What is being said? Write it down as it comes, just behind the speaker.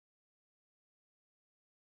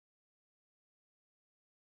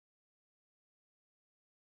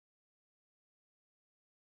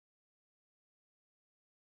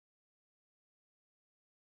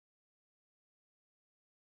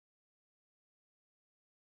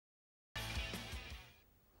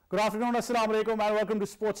Good afternoon, assalamu alaikum, and welcome to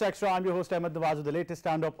Sports Extra. I'm your host Ahmed Nawaz with the latest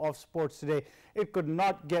stand-up of sports today. It could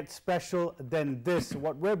not get special than this.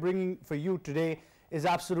 What we're bringing for you today is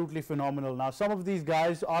absolutely phenomenal. Now, some of these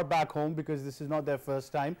guys are back home because this is not their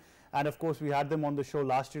first time. And of course, we had them on the show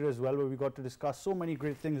last year as well, where we got to discuss so many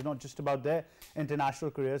great things, not just about their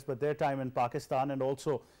international careers, but their time in Pakistan, and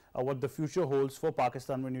also what the future holds for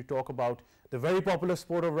Pakistan when you talk about the very popular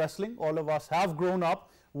sport of wrestling. All of us have grown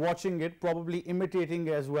up watching it, probably imitating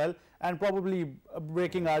as well, and probably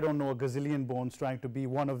breaking, I don't know, a gazillion bones trying to be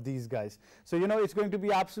one of these guys. So, you know, it's going to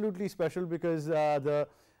be absolutely special because the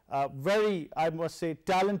very, I must say,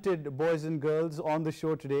 talented boys and girls on the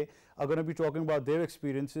show today are going to be talking about their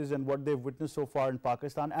experiences and what they've witnessed so far in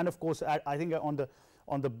Pakistan. And of course, I think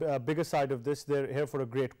on the bigger side of this, they're here for a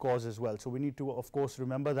great cause as well. So we need to, of course,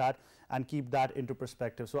 remember that and keep that into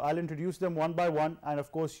perspective. So I'll introduce them one by one, and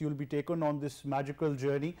of course, you'll be taken on this magical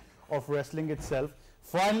journey of wrestling itself.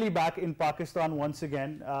 Finally back in Pakistan once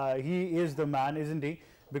again. He is the man, isn't he?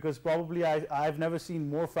 Because probably I've never seen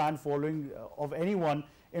more fan following of anyone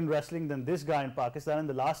in wrestling than this guy in Pakistan. And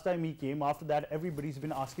the last time he came, after that, everybody's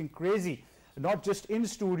been asking crazy. Not just in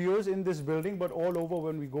studios in this building, but all over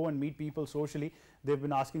when we go and meet people socially. They've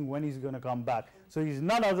been asking when he's going to come back. So he's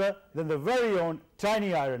none other than the very own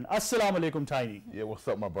Tiny Iron. Assalamu alaikum, Tiny. Yeah, what's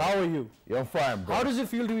up, my brother? How are you? Yeah, I'm fine, bro. How does it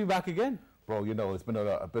feel to be back again? Bro, you know, it's been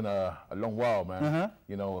a long while, man.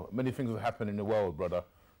 You know, many things have happened in the world, brother.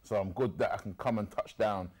 So I'm good that I can come and touch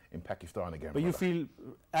down in Pakistan again. But brother, you feel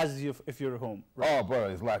as if you're home, right? Oh, bro,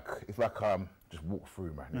 it's like just walk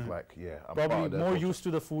through, man. It's like, yeah, I'm probably part of the more culture. Used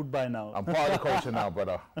to the food by now. I'm part of the culture now,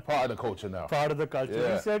 brother. Part of the culture now. Part of the culture.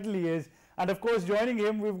 Yeah. He certainly is. And of course, joining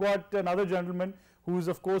him, we've got another gentleman who's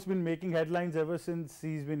of course been making headlines ever since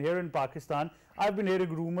he's been here in Pakistan. I've been hearing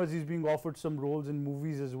rumors he's being offered some roles in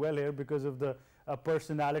movies as well here because of the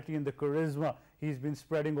personality and the charisma he's been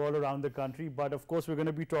spreading all around the country. But of course, we're going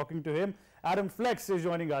to be talking to him. Adam Flex is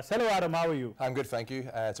joining us. Hello, Adam. How are you? I'm good, thank you.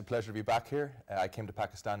 It's a pleasure to be back here. I came to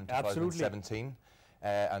Pakistan in 2017.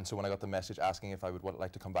 And so when I got the message asking if I would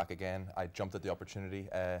like to come back again, I jumped at the opportunity.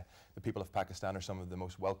 The people of Pakistan are some of the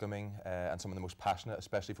most welcoming and some of the most passionate,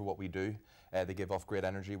 especially for what we do. They give off great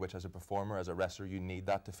energy, which as a performer, as a wrestler, you need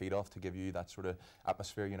that to feed off, to give you that sort of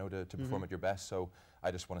atmosphere, you know, to perform at your best. So I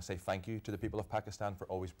just want to say thank you to the people of Pakistan for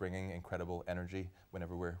always bringing incredible energy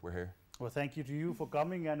whenever we're here. Well, thank you to you for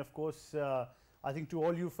coming. And of course, I think to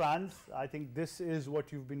all you fans, I think this is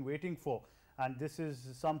what you've been waiting for. And this is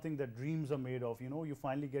something that dreams are made of. You know, you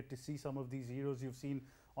finally get to see some of these heroes you've seen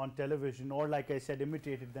on television, or like I said,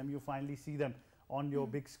 imitated them. You finally see them on your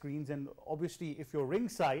big screens. And obviously, if you're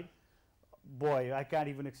ringside, boy, I can't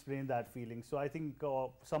even explain that feeling. So I think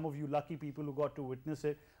some of you lucky people who got to witness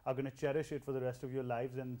it are going to cherish it for the rest of your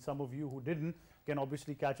lives. And some of you who didn't can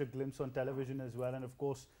obviously catch a glimpse on television as well. And of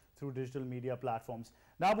course, through digital media platforms.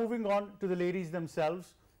 Now moving on to the ladies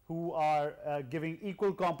themselves, who are giving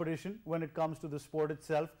equal competition when it comes to the sport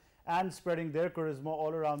itself and spreading their charisma all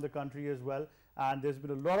around the country as well. And there's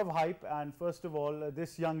been a lot of hype. And first of all,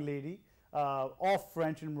 this young lady of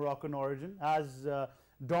French and Moroccan origin has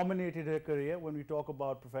dominated her career when we talk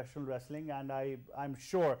about professional wrestling. And I'm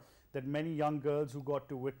sure that many young girls who got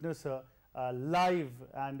to witness her live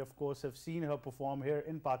and of course have seen her perform here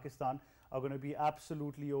in Pakistan are going to be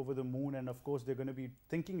absolutely over the moon. And of course, they're going to be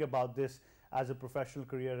thinking about this as a professional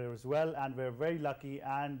career as well. And we're very lucky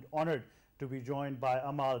and honored to be joined by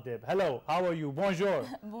Amal Dib. Hello, how are you? Bonjour.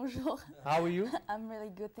 Bonjour. How are you? I'm really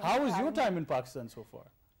good. How was your time in Pakistan so far?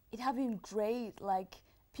 It has been great. Like,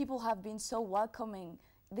 people have been so welcoming.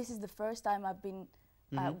 This is the first time I've been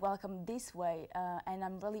welcomed this way, and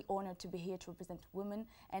I'm really honored to be here to represent women.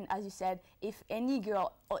 And as you said, if any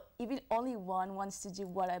girl, or even only one, wants to do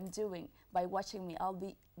what I'm doing by watching me, I'll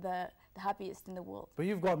be the happiest in the world. But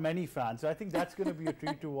you've got many fans, so I think that's going to be a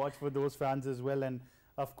treat to watch for those fans as well. And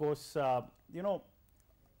of course, you know,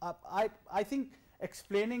 I think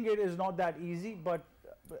explaining it is not that easy, but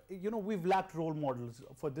you know, we've lacked role models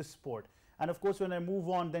for this sport. And of course, when I move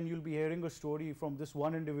on, then you'll be hearing a story from this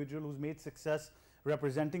one individual who's made success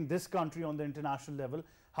representing this country on the international level,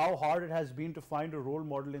 how hard it has been to find a role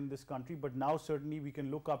model in this country. But now certainly we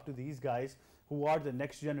can look up to these guys who are the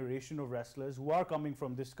next generation of wrestlers who are coming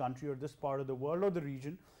from this country or this part of the world or the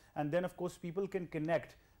region. And then of course people can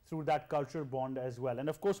connect through that culture bond as well. And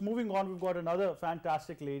of course, moving on, we've got another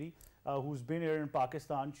fantastic lady who's been here in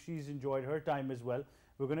Pakistan. She's enjoyed her time as well.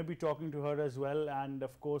 We're going to be talking to her as well, and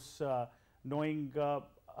of course knowing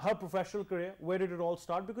her professional career, where did it all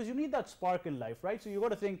start? Because you need that spark in life, right? So you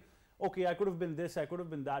got to think, okay, I could have been this, I could have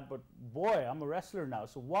been that, but boy, I'm a wrestler now.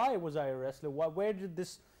 So why was I a wrestler? Where did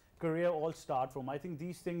this career all start from? I think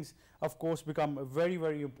these things, of course, become very,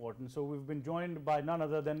 very important. So we've been joined by none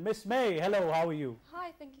other than Miss May. Hello, how are you?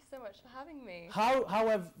 Hi, thank you so much for having me. How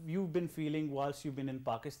have you been feeling whilst you've been in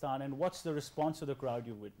Pakistan, and what's the response of the crowd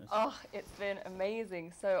you've witnessed? Oh, it's been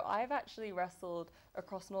amazing. So I've actually wrestled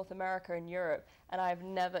across North America and Europe, and I've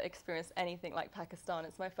never experienced anything like Pakistan.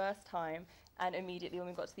 It's my first time. And immediately when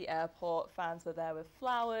we got to the airport, fans were there with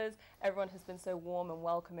flowers. Everyone has been so warm and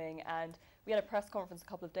welcoming. And we had a press conference a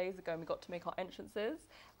couple of days ago and we got to make our entrances.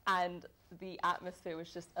 And the atmosphere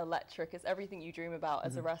was just electric. It's everything you dream about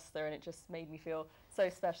as a wrestler, and it just made me feel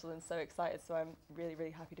so special and so excited. So I'm really,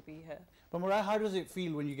 really happy to be here. But Mariah, how does it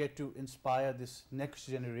feel when you get to inspire this next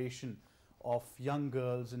generation of young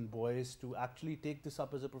girls and boys to actually take this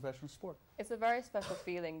up as a professional sport? It's a very special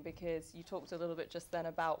feeling because you talked a little bit just then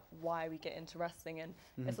about why we get into wrestling, and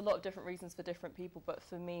it's a lot of different reasons for different people, but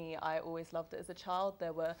for me, I always loved it as a child.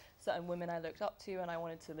 There were certain women I looked up to and I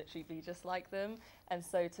wanted to literally be just like them, and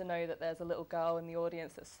so to know that there's a little girl in the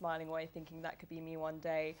audience that's smiling away thinking that could be me one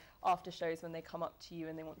day after shows when they come up to you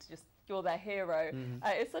and they want to just, you're their hero.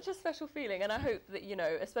 It's such a special feeling, and I hope that, you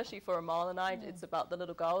know, especially for Amal and I, it's about the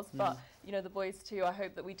little girls, but you know, the boys too, I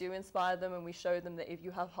hope that we do inspire them and we show them that if you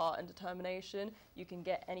have heart and determination, you can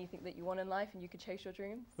get anything that you want in life and you can chase your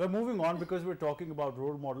dreams. Well, moving on, because we're talking about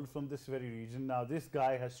role models from this very region. Now, this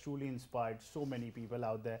guy has truly inspired so many people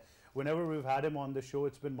out there. Whenever we've had him on the show,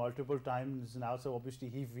 it's been multiple times now, so obviously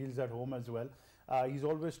he feels at home as well. He's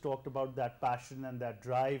always talked about that passion and that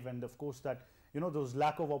drive, and of course that, you know, those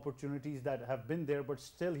lack of opportunities that have been there, but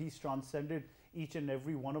still he's transcended each and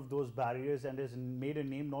every one of those barriers and has made a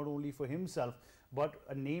name not only for himself, but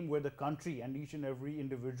a name where the country and each and every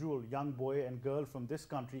individual young boy and girl from this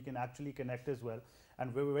country can actually connect as well.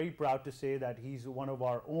 And we're very proud to say that he's one of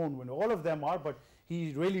our own, when all of them are, but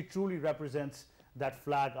he really truly represents that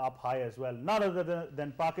flag up high as well. None other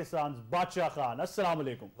than Pakistan's Badshah Khan. Assalamu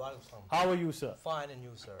alaikum. How are you, sir? Fine, and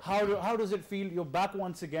you, sir? How does it feel? You're back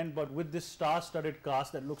once again, but with this star-studded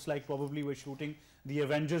cast that looks like probably we're shooting the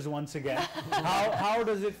Avengers once again. How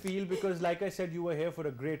does it feel? Because like I said, you were here for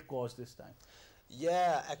a great cause this time.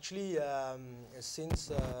 Yeah, actually,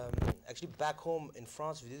 since actually back home in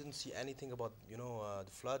France, we didn't see anything about, you know,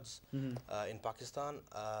 the floods in Pakistan.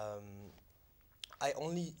 I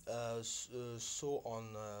only saw on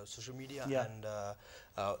social media and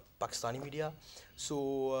Pakistani media.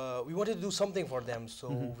 So we wanted to do something for them. So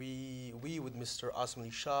we with Mr. Asim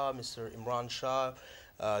Ali Shah, Mr. Imran Shah,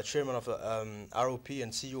 chairman of ROP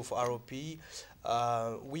and CEO of ROP,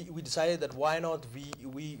 we decided that why not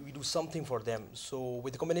we do something for them. So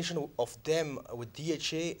with the combination of them with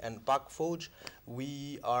DHA and Pak Fauj,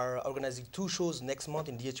 we are organizing 2 shows next month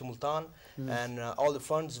in DHA Multan, and all the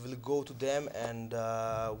funds will go to them, and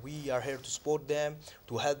we are here to support them,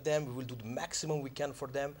 to help them. We will do the maximum we can for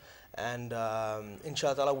them, and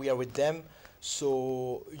inshallah we are with them,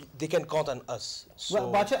 so they can count on us. So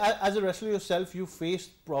well, Badshah, as a wrestler yourself, you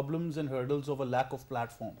faced problems and hurdles of a lack of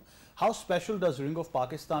platform. How special does Ring of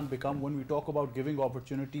Pakistan become when we talk about giving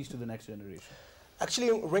opportunities to the next generation?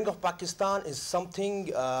 Actually, Ring of Pakistan is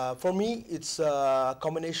something, for me, it's a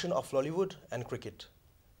combination of Lollywood and cricket.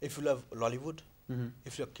 If you love Lollywood,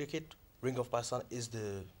 if you love cricket, Ring of Pakistan is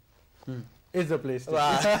the... Is the place to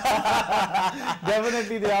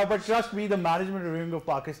Definitely they are, but trust me, the management of Ring of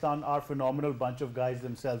Pakistan are a phenomenal bunch of guys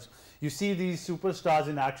themselves. You see these superstars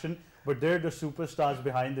in action, but they're the superstars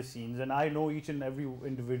behind the scenes, and I know each and every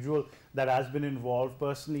individual that has been involved.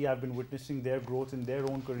 Personally, I've been witnessing their growth in their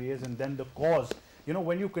own careers, and then the cause. You know,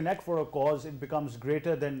 when you connect for a cause, it becomes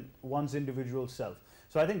greater than one's individual self.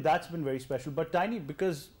 So I think that's been very special. But Tiny,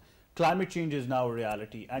 because climate change is now a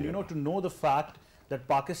reality, and you know, to know the fact that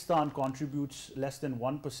Pakistan contributes less than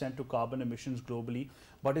 1% to carbon emissions globally,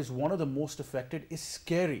 but is one of the most affected, is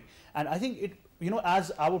scary. And I think it, you know, as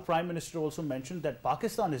our Prime Minister also mentioned, that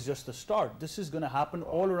Pakistan is just the start. This is going to happen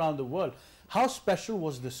all around the world. How special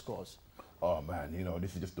was this cause? Oh man, you know,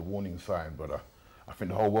 this is just a warning sign, brother. I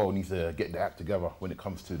think the whole world needs to get their act together when it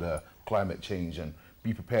comes to the climate change and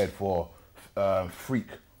be prepared for freak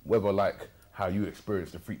weather like how you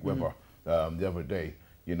experienced the freak weather the other day.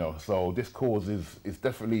 You know, so this cause is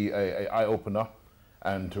definitely an eye-opener,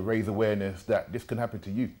 and to raise awareness that this can happen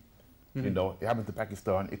to you. You know, it happened to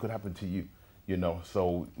Pakistan, it could happen to you. You know,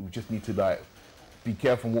 so we just need to like be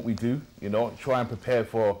careful in what we do. You know, try and prepare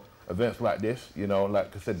for events like this. You know,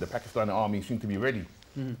 like I said, the Pakistani army seem to be ready.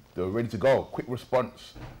 They're ready to go. Quick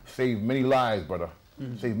response, save many lives, brother.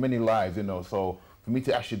 Save many lives. You know, so for me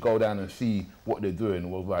to actually go down and see what they're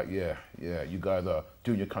doing was like, yeah, you guys are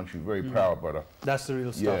doing your country very proud, brother. That's the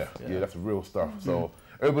real stuff. Yeah, that's the real stuff. So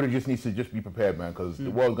everybody just needs to just be prepared, man, because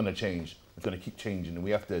the world's going to change. It's going to keep changing, and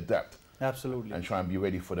we have to adapt. Absolutely. And try and be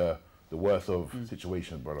ready for the worst of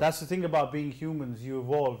situations, brother. That's the thing about being humans. You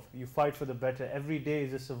evolve, you fight for the better. Every day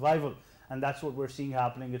is a survival, and that's what we're seeing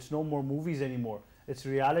happening. It's no more movies anymore. It's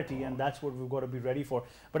reality, and that's what we've got to be ready for.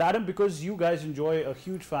 But Adam, because you guys enjoy a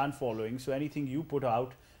huge fan following, so anything you put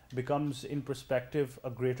out becomes, in perspective, a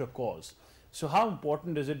greater cause. So how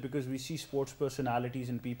important is it, because we see sports personalities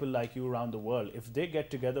and people like you around the world, if they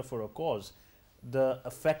get together for a cause, the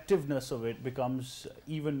effectiveness of it becomes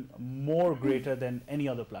even more greater than any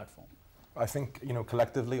other platform? I think, you know,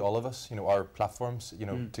 collectively, all of us, you know, our platforms, you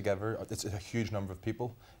know, together, it's a huge number of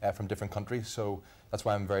people from different countries. So that's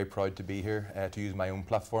why I'm very proud to be here, to use my own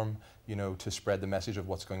platform, you know, to spread the message of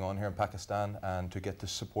what's going on here in Pakistan and to get the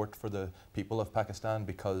support for the people of Pakistan,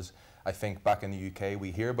 because I think back in the UK, we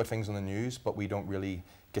hear about things on the news, but we don't really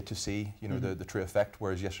get to see, you know, the true effect.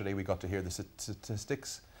 Whereas yesterday we got to hear the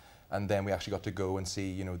statistics, and then we actually got to go and see,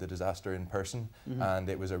 you know, the disaster in person. And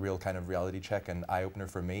it was a real kind of reality check and eye-opener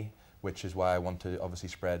for me, which is why I want to obviously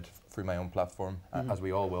spread through my own platform, as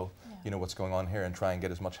we all will, you know, what's going on here and try and get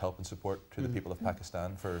as much help and support to the people of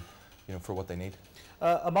Pakistan for, you know, for what they need.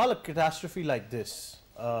 Amal, a catastrophe like this,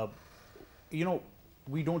 you know,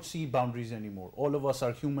 we don't see boundaries anymore. All of us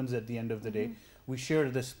are humans at the end of the day. We share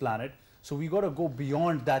this planet. So we got to go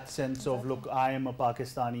beyond that sense of, look, I am a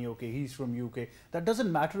Pakistani, okay, he's from UK. That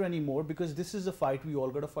doesn't matter anymore, because this is a fight we all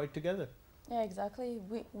got to fight together. Yeah, exactly.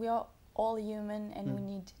 We are all human, and we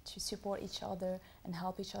need to support each other and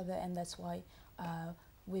help each other, and that's why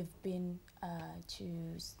we've been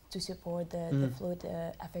to support the flood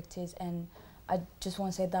affected. And I just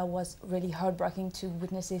want to say that was really heartbreaking to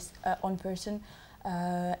witness this on person.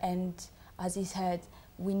 And as he said,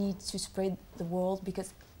 we need to spread the word,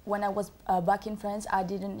 because when I was back in France, I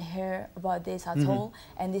didn't hear about this at all,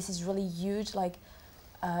 and this is really huge. Like,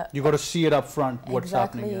 you got to see it up front, what's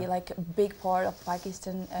happening. Exactly, like a big part of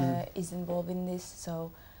Pakistan is involved in this,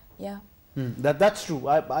 so yeah. That's true.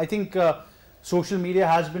 I think social media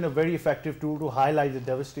has been a very effective tool to highlight the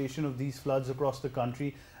devastation of these floods across the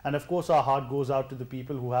country, and of course our heart goes out to the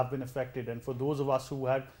people who have been affected, and for those of us who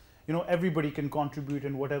had, you know, everybody can contribute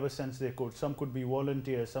in whatever sense they could. Some could be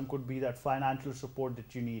volunteers, some could be that financial support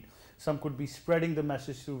that you need, some could be spreading the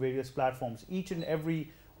message through various platforms. Each and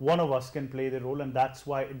every one of us can play the role, and that's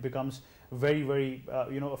why it becomes very, very,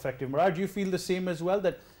 you know, effective. Murad, do you feel the same as well,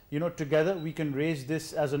 that, you know, together we can raise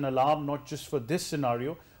this as an alarm, not just for this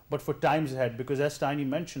scenario, but for times ahead? Because as Tiny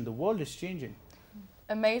mentioned, the world is changing.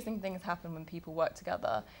 Amazing things happen when people work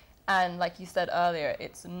together. And like you said earlier,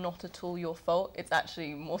 it's not at all your fault. It's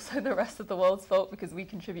actually more so the rest of the world's fault, because we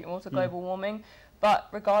contribute more to global warming. But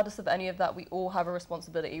regardless of any of that, we all have a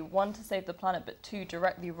responsibility, one, to save the planet, but two,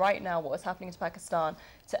 directly right now, what is happening to Pakistan.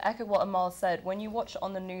 To echo what Amal said, when you watch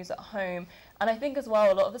on the news at home, and I think as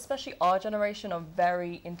well, a lot of, especially our generation, are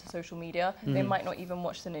very into social media. They might not even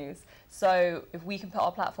watch the news. So if we can put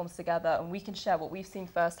our platforms together and we can share what we've seen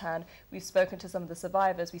firsthand, we've spoken to some of the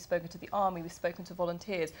survivors, we've spoken to the army, we've spoken to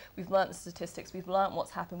volunteers, we've learnt the statistics, we've learnt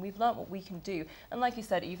what's happened, we've learnt what we can do. And like you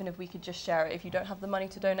said, even if we could just share it, if you don't have the money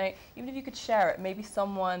to donate, even if you could share it, maybe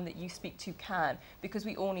someone that you speak to can, because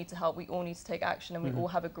we all need to help, we all need to take action, and we all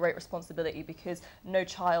have a great responsibility, because no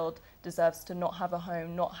child deserves to not have a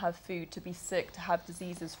home, not have food, to be sick, to have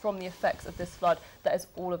diseases from the effects of this flood. That is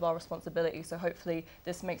all of our responsibility. So hopefully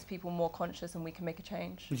this makes people more conscious and we can make a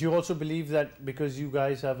change. Do you also believe that because you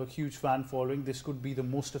guys have a huge fan following, this could be the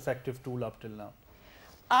most effective tool up till now?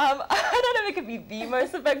 I don't know if it could be the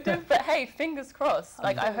most effective, but hey, fingers crossed.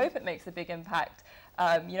 Like, I hope it makes a big impact.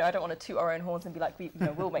 You know, I don't want to toot our own horns and be like,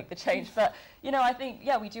 we'll make the change. But, you know, I think,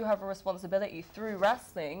 yeah, we do have a responsibility through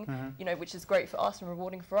wrestling, you know, which is great for us and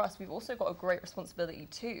rewarding for us. We've also got a great responsibility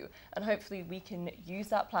too. And hopefully we can use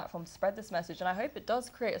that platform to spread this message. And I hope it does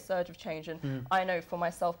create a surge of change. And I know for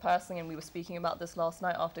myself personally, and we were speaking about this last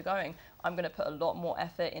night after going, I'm going to put a lot more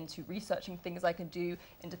effort into researching things I can do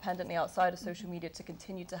independently outside of social media to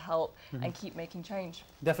continue to help and keep making change.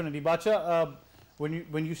 Definitely. Bacha,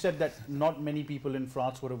 when you said that not many people in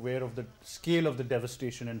France were aware of the scale of the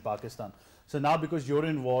devastation in Pakistan. So now, because you're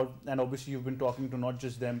involved, and obviously you've been talking to not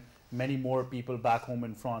just them, many more people back home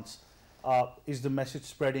in France, is the message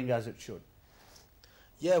spreading as it should?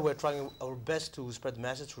 Yeah, we're trying our best to spread the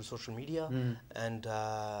message through social media. And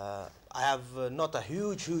I have not a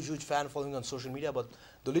huge fan following on social media, but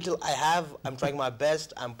the little I have, I'm trying my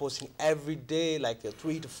best. I'm posting every day, like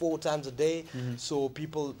 3 to 4 times a day, so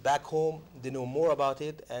people back home, they know more about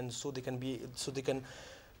it, and so they can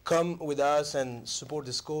come with us and support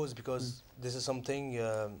this cause, because this is something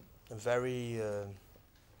very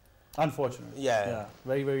unfortunate. Yeah,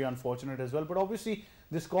 very, very unfortunate as well. But obviously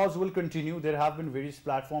this cause will continue. There have been various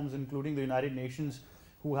platforms, including the United Nations,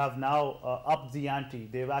 who have now upped the ante.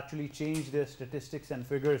 They've actually changed their statistics and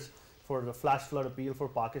figures for the flash flood appeal for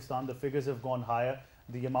Pakistan. The figures have gone higher.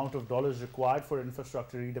 The amount of dollars required for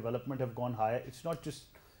infrastructure redevelopment have gone higher. It's not just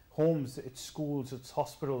homes, it's schools, it's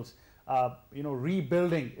hospitals. You know,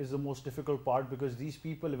 rebuilding is the most difficult part, because these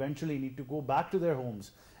people eventually need to go back to their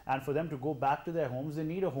homes. And for them to go back to their homes, they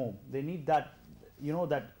need a home. They need that, you know,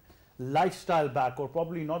 that lifestyle back, or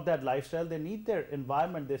probably not that lifestyle. They need their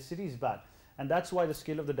environment, their cities back. And that's why the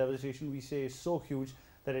scale of the devastation, we say, is so huge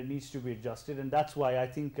that it needs to be adjusted. And that's why I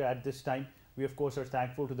think at this time, we of course are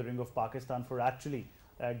thankful to the Ring of Pakistan for actually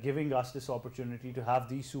giving us this opportunity to have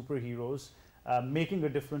these superheroes making a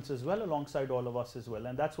difference as well, alongside all of us as well.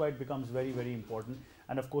 And that's why it becomes very, very important.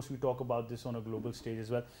 And of course, we talk about this on a global stage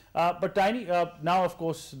as well. But Tiny, now of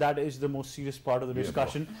course, that is the most serious part of the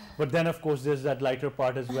discussion. But then of course, there's that lighter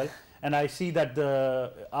part as well. And I see that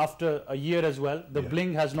after a year as well, the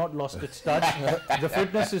bling has not lost its touch. The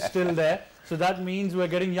fitness is still there. So that means we're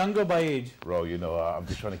getting younger by age. Bro, you know, I'm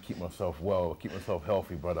just trying to keep myself well, keep myself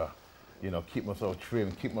healthy, brother. You know, keep myself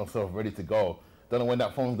trim, keep myself ready to go. Don't know when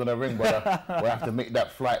that phone's gonna ring, brother. Where I have to make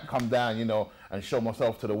that flight, come down, you know, and show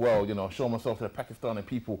myself to the world, you know, show myself to the Pakistani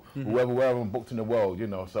people, wherever I'm booked in the world, you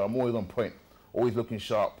know. So I'm always on point, always looking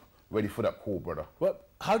sharp, ready for that call, brother. Well,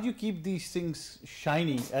 how do you keep these things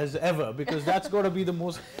shiny as ever? Because that's got to be the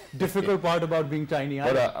most difficult part about being Tiny.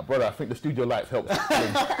 Brother, I think the studio lights help.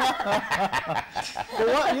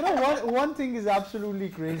 So you know, one thing is absolutely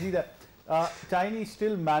crazy, that Tiny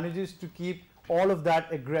still manages to keep all of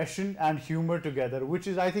that aggression and humor together, which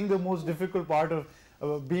is, I think, the most difficult part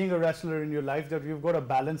of being a wrestler in your life, that you've got to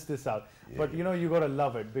balance this out. But you know, you got to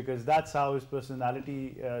love it, because that's how his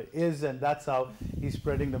personality is, and that's how he's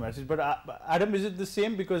spreading the message. But Adam, is it the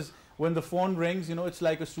same? Because when the phone rings, you know, it's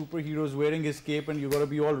like a superhero's wearing his cape, and you got to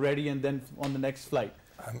be all ready and then on the next flight.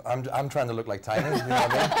 I'm trying to look like Tiny, you know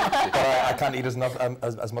what I mean? But I can't eat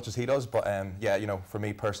as much as he does. But yeah, you know, for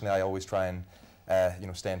me personally, I always try and you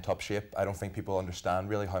know, stay in top shape. I don't think people understand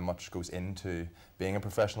really how much goes into being a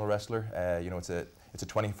professional wrestler. You know, it's a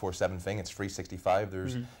 24/7 thing. It's 365.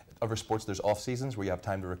 There's other sports, there's off seasons where you have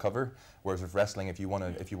time to recover. Whereas with wrestling, if you want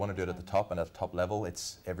to do it at the top and at the top level,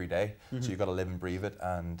 it's every day. So you've got to live and breathe it,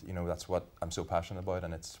 and you know, that's what I'm so passionate about,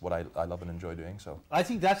 and it's what I love and enjoy doing. So I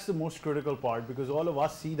think that's the most critical part, because all of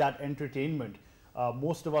us see that entertainment.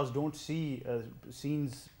 Most of us don't see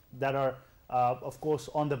scenes that are of course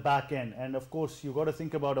on the back end, and of course you got to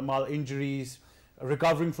think about Amal, injuries,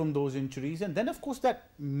 recovering from those injuries, and then of course that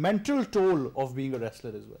mental toll of being a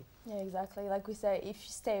wrestler as well. Yeah, exactly. Like we say, if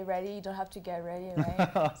you stay ready, you don't have to get ready,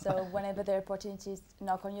 right? So whenever the opportunities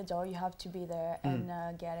knock on your door, you have to be there and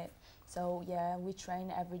get it. So yeah, we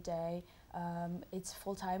train every day. It's a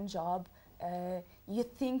full-time job. You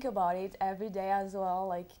think about it every day as well.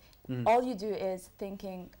 Like all you do is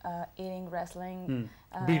thinking, eating, wrestling,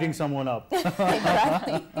 beating someone up.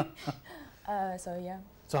 Exactly. So yeah.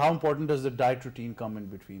 So how important does the diet routine come in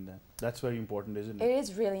between that? That's very important, isn't it? It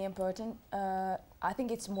is really important. I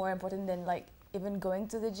think it's more important than like even going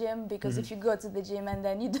to the gym, because if you go to the gym and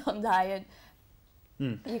then you don't diet,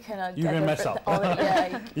 you cannot. You can mess up.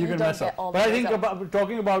 You can mess up. But I think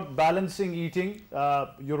talking about balancing eating,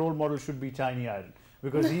 your role model should be Tiny Iron,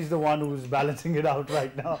 because he's the one who's balancing it out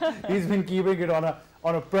right now. He's been keeping it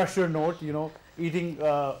on a pressure note, you know, eating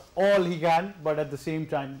all he can, but at the same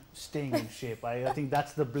time staying in shape. I think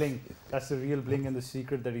that's the bling. That's the real bling and the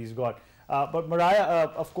secret that he's got. But Mariah,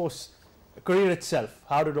 of course, career itself,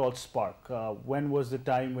 how did it all spark? When was the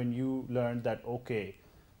time when you learned that, okay,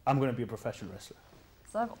 I'm going to be a professional wrestler?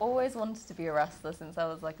 So I've always wanted to be a wrestler since I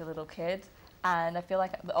was like a little kid. And I feel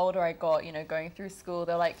like the older I got, you know, going through school,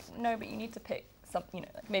 they're like, no, but you need to pick something, you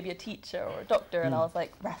know, like maybe a teacher or a doctor. And I was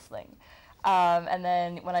like, wrestling. And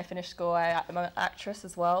then when I finished school, I'm an actress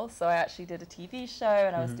as well, so I actually did a TV show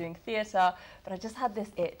and I was doing theatre, but I just had this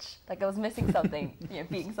itch, like I was missing something, you know,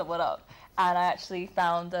 beating someone up. And I actually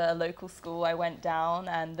found a local school. I went down,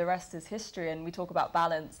 and the rest is history. And we talk about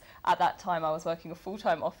balance. At that time, I was working a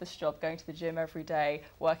full-time office job, going to the gym every day,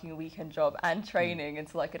 working a weekend job, and training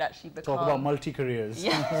until I could actually become... Talk about multi-careers.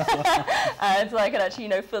 Yeah. And until I could actually, you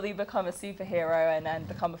know, fully become a superhero and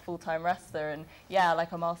become a full-time wrestler. And yeah,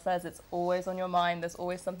 like Amal says, it's always on your mind. There's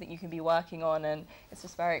always something you can be working on, and it's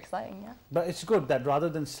just very exciting, yeah. But it's good that rather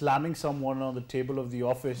than slamming someone on the table of the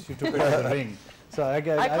office, you took it to the ring. So I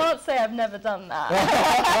can't say I've never done that.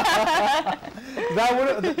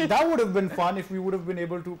 that would have been fun if we would have been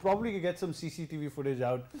able to probably get some CCTV footage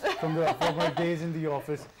out from my days in the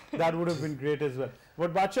office. That would have been great as well.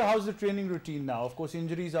 But Bacha, how's the training routine now? Of course,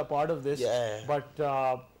 injuries are part of this, but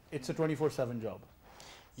it's a 24/7 job.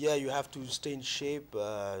 Yeah, you have to stay in shape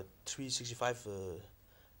 365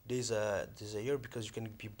 days a year, because you can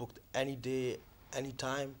be booked any day, any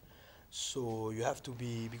time. So you have to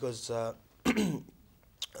be, because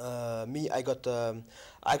me, I got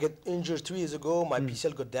injured 3 years ago. My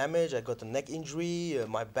PCL got damaged. I got a neck injury.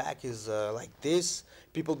 My back is like this.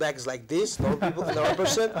 People's back is like this. Normal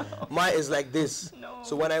person. Mine is like this. No.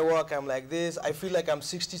 So when I walk, I'm like this. I feel like I'm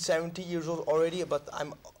 60, 70 years old already, but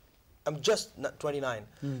I'm just not 29.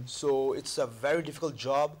 So it's a very difficult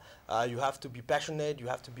job. You have to be passionate. You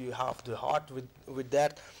have to have the heart with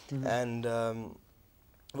that. And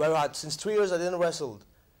well, since 3 years I didn't wrestle.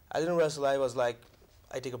 I was like,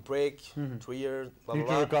 I take a break, 3 years, blah, blah,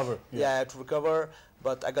 blah. To recover. Yeah, to recover.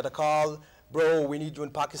 But I got a call, bro, we need you in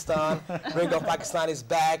Pakistan. Ring of Pakistan is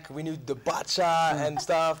back. We need the Bacha and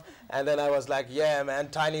stuff. And then I was like, yeah, man,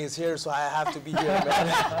 Tiny is here, so I have to be here,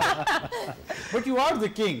 man. But you are the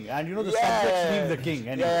king, and you know the subjects need the king.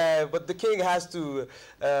 Anyway. Yeah, but the king has to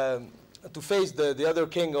face the other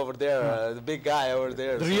king over there, the big guy over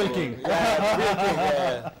there. The real king. Yeah, the real king,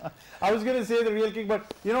 yeah. I was going to say the real king,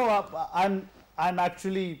 but you know, I'm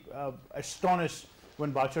actually astonished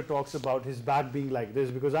when Bacha talks about his back being like this,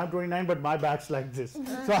 because I'm 29, but my back's like this.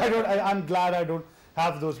 So I'm glad I don't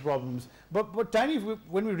have those problems. But Tiny,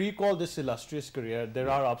 when we recall this illustrious career, there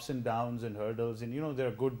are ups and downs and hurdles, and you know, there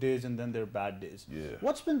are good days and then there are bad days. Yeah.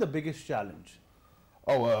 What's been the biggest challenge?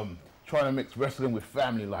 Oh, trying to mix wrestling with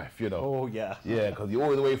family life, you know. Oh, yeah. Yeah, because you're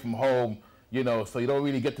always away from home, you know, so you don't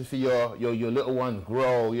really get to see your little ones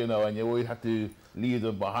grow, you know, and you always have to leave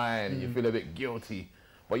them behind, and you feel a bit guilty.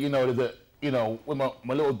 But, you know, when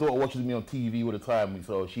my little daughter watches me on TV all the time,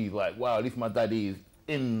 so she's like, wow, at least my daddy is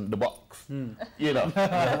in the box, you know.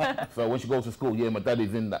 So when she goes to school, yeah, my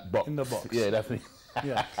daddy's in that box. In the box. Yeah, that's me.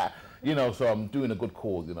 Yeah. You know, so I'm doing a good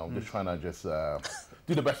cause, you know, I'm just trying to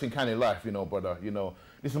do the best thing can in life, you know, brother, you know.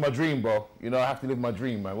 This is my dream, bro. You know, I have to live my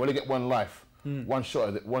dream, man. We only get one life, one shot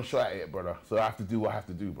at it, brother. So I have to do what I have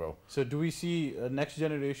to do, bro. So do we see a next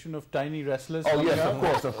generation of tiny wrestlers? Oh yes,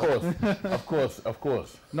 of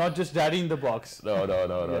course. Not just daddy in the box. No.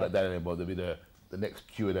 Yeah. That ain't about to be the next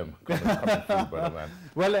cue of them coming through, brother, man.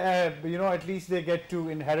 Well, you know, at least they get to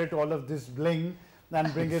inherit all of this bling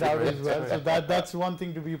and bring it out as well. So that's one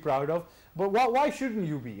thing to be proud of. But why shouldn't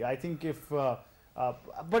you be? I think if...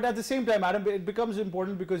 but at the same time, Adam, it becomes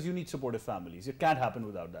important because you need supportive families. It can't happen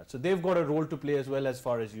without that. So they've got a role to play as well as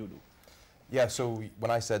far as you do. Yeah, so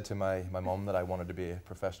when I said to my mum that I wanted to be a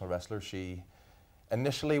professional wrestler, she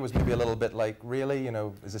initially was maybe a little bit like, really, you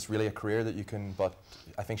know, is this really a career that you can, but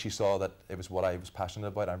I think she saw that it was what I was passionate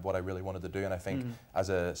about and what I really wanted to do. And I think as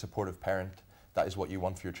a supportive parent, that is what you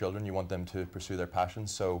want for your children. You want them to pursue their passions.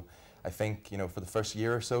 So I think, you know, for the first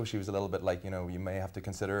year or so, she was a little bit like, you know, you may have to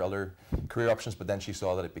consider other career options, but then she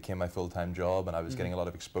saw that it became my full-time job and I was getting a lot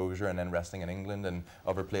of exposure, and then wrestling in England and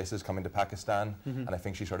other places, coming to Pakistan, and I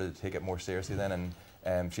think she started to take it more seriously then,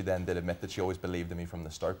 and she then did admit that she always believed in me from the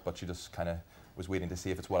start, but she just kind of was waiting to see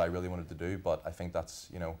if it's what I really wanted to do. But I think that's,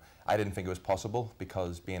 you know, I didn't think it was possible,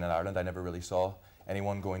 because being in Ireland, I never really saw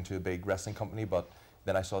anyone going to a big wrestling company, but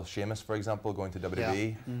then I saw Sheamus, for example, going to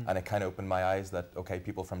WWE, and it kind of opened my eyes that, okay,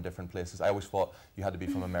 people from different places. I always thought you had to be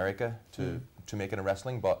from America to make it in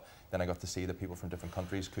wrestling, but then I got to see that people from different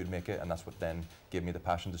countries could make it, and that's what then gave me the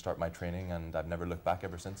passion to start my training, and I've never looked back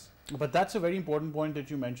ever since. But that's a very important point that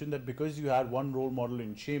you mentioned, that because you had one role model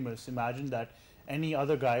in Sheamus, imagine that any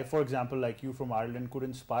other guy, for example, like you from Ireland, could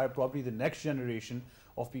inspire probably the next generation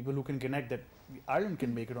of people who can connect that Ireland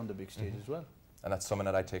can make it on the big stage as well. And that's something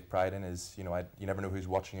that I take pride in, is, you know, you never know who's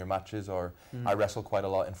watching your matches, or I wrestle quite a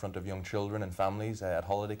lot in front of young children and families at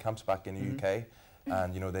holiday camps back in the UK,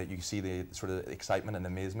 and, you know, that you see the sort of excitement and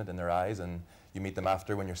amazement in their eyes, and you meet them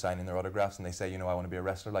after when you're signing their autographs, and they say, you know, I want to be a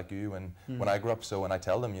wrestler like you, and when I grew up. So when I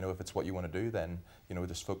tell them, you know, if it's what you want to do, then, you know,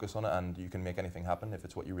 just focus on it, and you can make anything happen if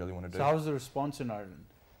it's what you really want to do. So how's the response in Ireland?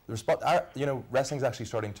 The response, you know, wrestling's actually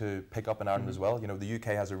starting to pick up in Ireland as well. You know, the UK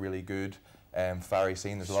has a really good fiery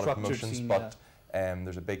scene. There's a lot of promotions, scene, but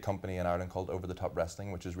there's a big company in Ireland called Over the Top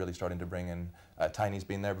Wrestling, which is really starting to bring in, Tiny's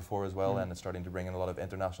been there before as well, and it's starting to bring in a lot of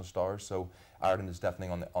international stars. So Ireland is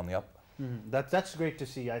definitely on the up. That's great to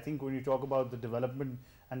see. I think when you talk about the development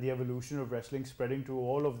and the evolution of wrestling spreading to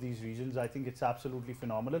all of these regions, I think it's absolutely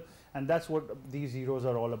phenomenal, and that's what these heroes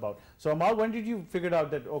are all about. So Amal, when did you figure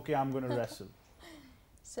out that, okay, I'm going to wrestle?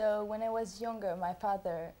 So when I was younger, my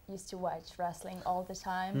father used to watch wrestling all the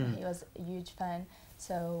time. He was a huge fan.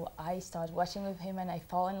 So I started watching with him, and I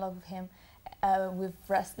fell in love with him with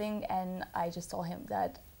wrestling, and I just told him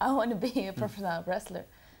that I want to be a professional wrestler.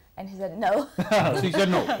 And he said no. So he said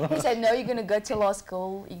no. He said no, you're going to go to law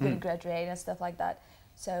school, you're going to graduate and stuff like that.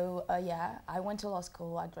 So yeah, I went to law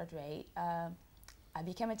school, I graduated, I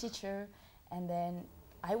became a teacher, and then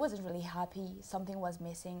I wasn't really happy, something was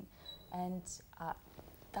missing, and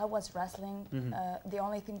that was wrestling. The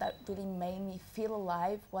only thing that really made me feel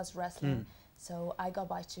alive was wrestling. So I got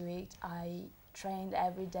back to it, I trained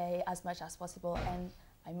every day as much as possible, and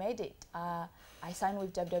I made it. I signed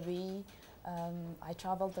with WWE, I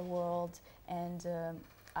traveled the world, and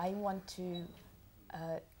I want to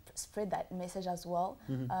spread that message as well.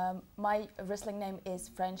 My wrestling name is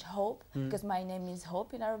French Hope, because my name is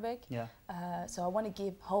Hope in Arabic. Yeah. So I want to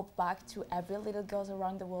give hope back to every little girls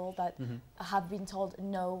around the world that have been told,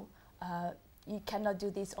 no, you cannot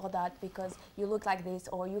do this or that because you look like this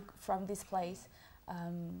or you're from this place.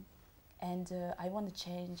 And I want to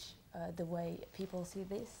change the way people see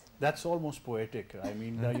this. That's almost poetic. I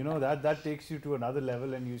mean, you know, that takes you to another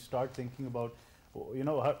level, and you start thinking about, you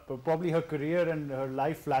know, probably her career and her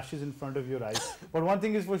life flashes in front of your eyes. But one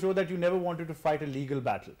thing is for sure, that you never wanted to fight a legal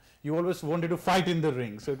battle. You always wanted to fight in the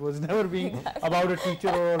ring. So it was never being about a teacher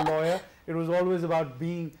or a lawyer. It was always about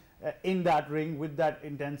being in that ring with that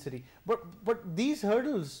intensity. But these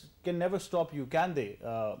hurdles can never stop you, can they,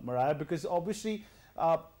 Mariah? Because obviously,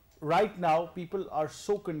 right now, people are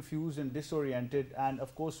so confused and disoriented, and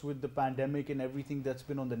of course with the pandemic and everything that's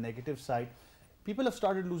been on the negative side, people have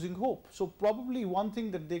started losing hope. So probably one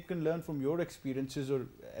thing that they can learn from your experiences, or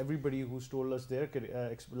everybody who's told us their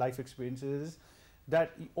life experiences, is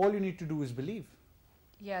that all you need to do is believe.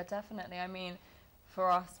 Yeah, definitely. I mean, for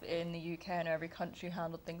us in the UK, and every country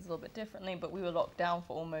handled things a little bit differently, but we were locked down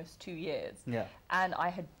for almost 2 years. Yeah. And I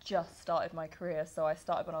had just started my career, so I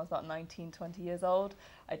started when I was about 19, 20 years old.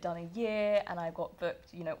 I'd done a year, and I got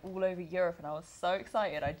booked, you know, all over Europe, and I was so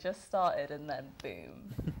excited. I just started, and then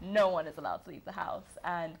boom, no one is allowed to leave the house.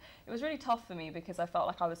 And it was really tough for me because I felt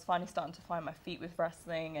like I was finally starting to find my feet with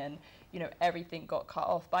wrestling, and you know, everything got cut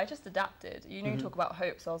off, but I just adapted. You know, you talk about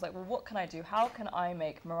hope, so I was like, well, what can I do? How can I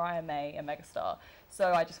make Mariah May a megastar?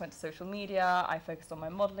 So I just went to social media, I focused on my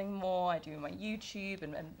modeling more, I do my YouTube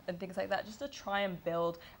and things like that, just to try and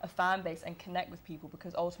build a fan base and connect with people,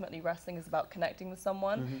 because ultimately wrestling is about connecting with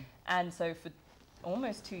someone. And so for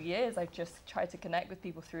almost 2 years, I just tried to connect with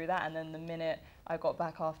people through that. And then the minute I got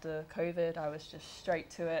back after COVID, I was just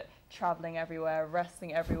straight to it, traveling everywhere,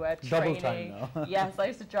 wrestling everywhere, training. Double time now. Yes, I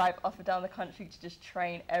used to drive up and down the country to just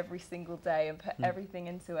train every single day and put everything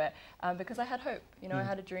into it, because I had hope. You know, I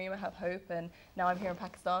had a dream, I have hope, and now I'm here in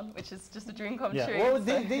Pakistan, which is just a dream come true. Well,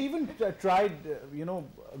 they even tried, you know,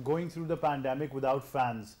 going through the pandemic without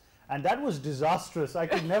fans. And that was disastrous. I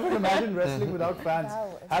could never imagine wrestling without fans.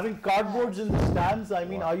 Having cardboards in the stands, I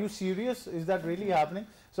mean, are you serious? Is that really happening?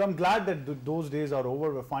 So I'm glad that those days are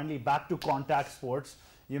over. We're finally back to contact sports.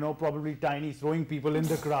 You know, probably Tiny throwing people in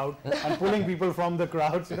the crowd and pulling people from the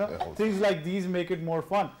crowds, you know. Things like these make it more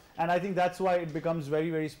fun. And I think that's why it becomes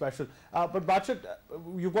very, very special. But Badshah,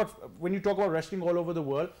 you've got, when you talk about wrestling all over the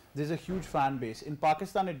world, there's a huge fan base. In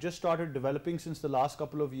Pakistan, it just started developing since the last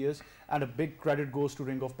couple of years, and a big credit goes to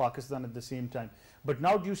Ring of Pakistan at the same time. But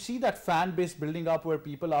now, do you see that fan base building up where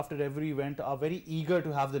people after every event are very eager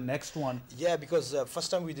to have the next one? Yeah, because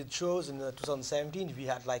first time we did shows in 2017, we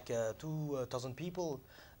had like 2,000 people.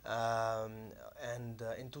 And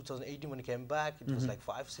in 2018 when we came back, it was like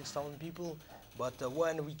 5,000–6,000 people. But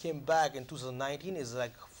when we came back in 2019, it's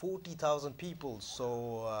like 40,000 people.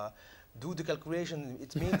 So do the calculation.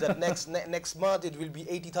 It means that next month it will be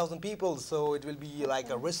 80,000 people. So it will be like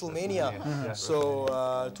a WrestleMania.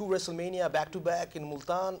 So 2 WrestleMania back to back in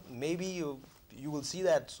Multan. Maybe you will see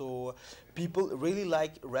that. So people really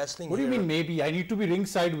like wrestling. What do you mean maybe? I need to be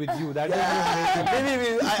ringside with you. That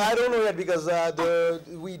maybe I don't know yet, because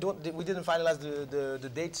we didn't finalize the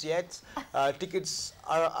dates yet. Tickets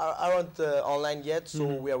aren't online yet, so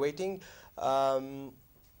we are waiting.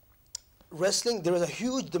 Wrestling, there is a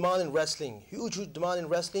huge demand in wrestling, huge demand in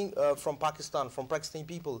wrestling from Pakistan, from Pakistani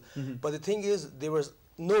people. But the thing is, there was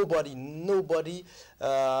nobody, no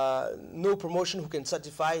promotion who can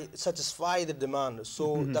satisfy the demand.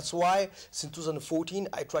 So that's why since 2014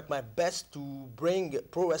 I tried my best to bring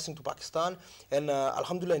pro wrestling to Pakistan, and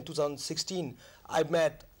Alhamdulillah in 2016 I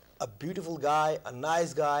met a beautiful guy, a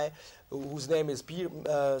nice guy, whose name is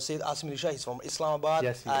Sayyid Asim Ali Shah. He's from Islamabad.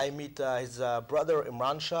 Yes, I meet his brother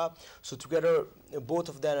Imran Shah. So together, both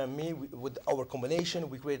of them and me, with our combination,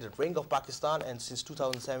 we created Ring of Pakistan. And since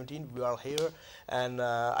 2017, we are here. And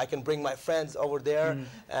I can bring my friends over there.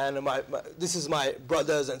 And this is my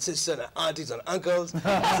brothers and sisters and aunties and uncles.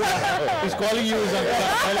 He's calling you his uncle.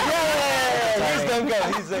 He's the uncle.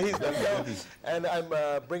 He's the uncle. And I'm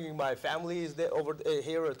bringing my families over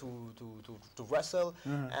here to wrestle.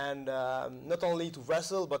 And not only to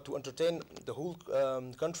wrestle but to entertain the whole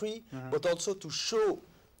country, but also to show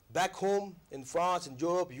back home in France, in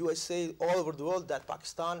Europe, USA, all over the world that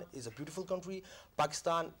Pakistan is a beautiful country,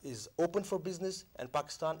 Pakistan is open for business, and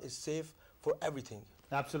Pakistan is safe for everything.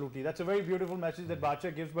 Absolutely. That's a very beautiful message that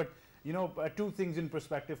Badshah gives, but you know, two things in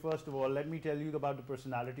perspective. First of all, let me tell you about the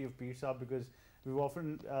personality of Peer Saab, because we've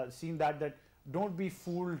often seen that don't be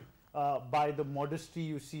fooled by the modesty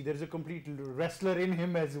you see. There is a complete wrestler in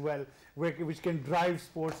him as well, which can drive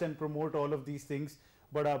sports and promote all of these things,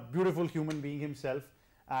 but a beautiful human being himself.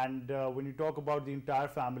 And when you talk about the entire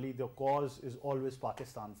family, the cause is always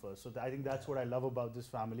Pakistan first. So I think that's what I love about this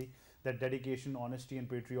family, that dedication, honesty and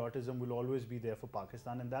patriotism will always be there for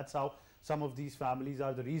Pakistan. And that's how some of these families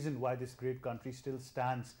are the reason why this great country still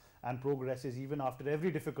stands and progresses even after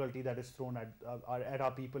every difficulty that is thrown at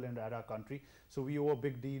our people and at our country. So we owe a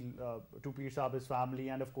big deal to Peer Saab's family,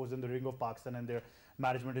 and of course in the Ring of Pakistan and their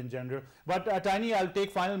management in general. But Tiny, I'll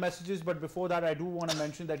take final messages, but before that I do want to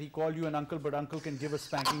mention that he called you an uncle, but uncle can give a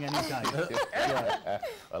spanking anytime. Yeah.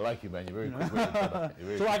 I like you, man. You're very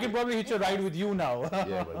quick. So I can probably hitch a ride with you now.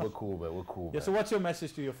 Yeah, but we're cool, man. We're cool. Yeah, man. so what's your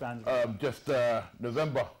message to your fans? Just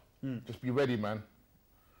November. Just be ready, man.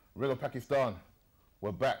 Ring of Pakistan.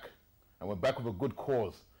 We're back. And we're back with a good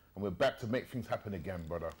cause. And we're back to make things happen again,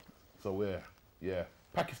 brother. So we're,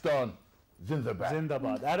 Pakistan, Zindabad.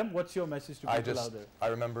 Zindabad. Adam, what's your message to people out there? I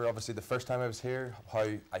remember obviously the first time I was here, how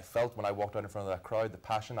I felt when I walked out in front of that crowd, the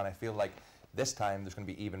passion, and I feel like this time there's going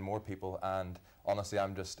to be even more people, and honestly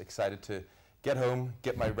I'm just excited to get home,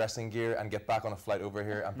 get my wrestling gear and get back on a flight over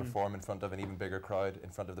here and perform in front of an even bigger crowd, in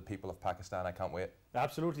front of the people of Pakistan. I can't wait.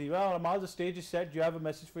 Absolutely. Well, Amal, the stage is set. Do you have a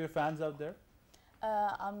message for your fans out there?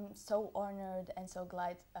 I'm so honored and so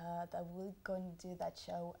glad that we're going to do that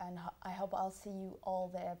show, and I hope I'll see you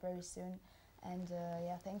all there very soon. And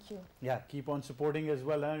yeah, thank you. Yeah, keep on supporting as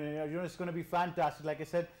well. And you know, it's going to be fantastic. Like I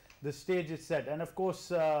said, the stage is set. And of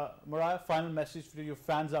course, Mariah, final message to your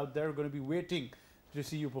fans out there who are going to be waiting to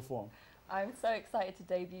see you perform. I'm so excited to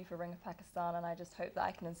debut for Ring of Pakistan, and I just hope that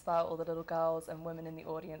I can inspire all the little girls and women in the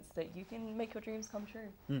audience that you can make your dreams come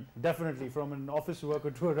true. Definitely, from an office worker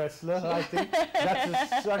to a wrestler, I think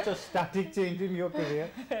that's such a static change in your career.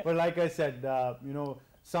 But like I said, you know,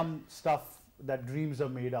 some stuff that dreams are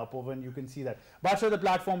made up of, and you can see that. Badshah, the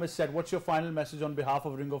platform is set. What's your final message on behalf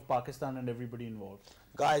of Ring of Pakistan and everybody involved?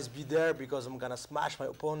 Guys, be there, because I'm gonna smash my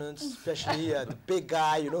opponents, especially the big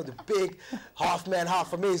guy, you know, the big half man,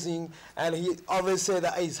 half amazing. And he always say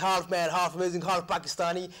that he's half man, half amazing, half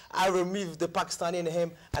Pakistani. I will remove the Pakistani in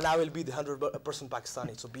him, and I will be the 100%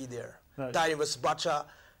 Pakistani. So be there. Right. Tiny vs. Badshah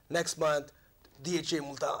next month. DHA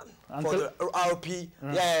Multan Uncle? for the RP.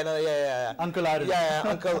 Yeah. Uncle Adam. Yeah,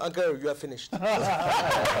 Uncle, you are finished.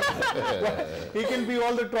 Well, he can be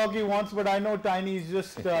all the talk he wants, but I know Tiny is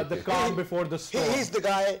just the calm before the storm. He's the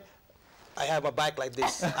guy. I have a back like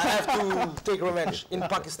this. I have to take revenge in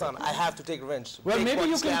Pakistan. I have to take revenge. Well, maybe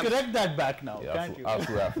you can correct that back now, can't you? I'll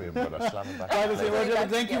throw for him, brother. Slam him back.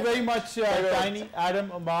 Thank you very much, Tiny, Adam,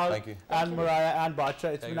 Amal, and Mariah, and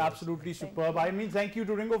Badshah. It's been absolutely superb. I mean, thank you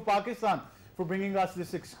to Ring of Pakistan for bringing us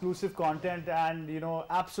this exclusive content, and you know,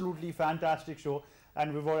 absolutely fantastic show,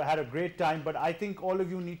 and we've all had a great time. But I think all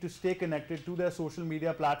of you need to stay connected to their social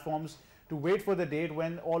media platforms to wait for the date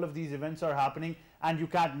when all of these events are happening, and you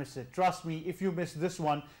can't miss it. Trust me, if you miss this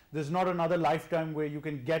one, there's not another lifetime where you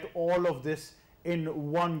can get all of this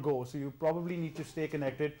in one go. So you probably need to stay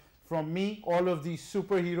connected. From me, all of these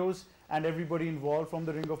superheroes and everybody involved from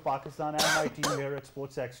the Ring of Pakistan and my team here at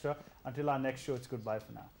Sports Extra, until our next show, it's goodbye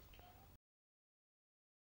for now.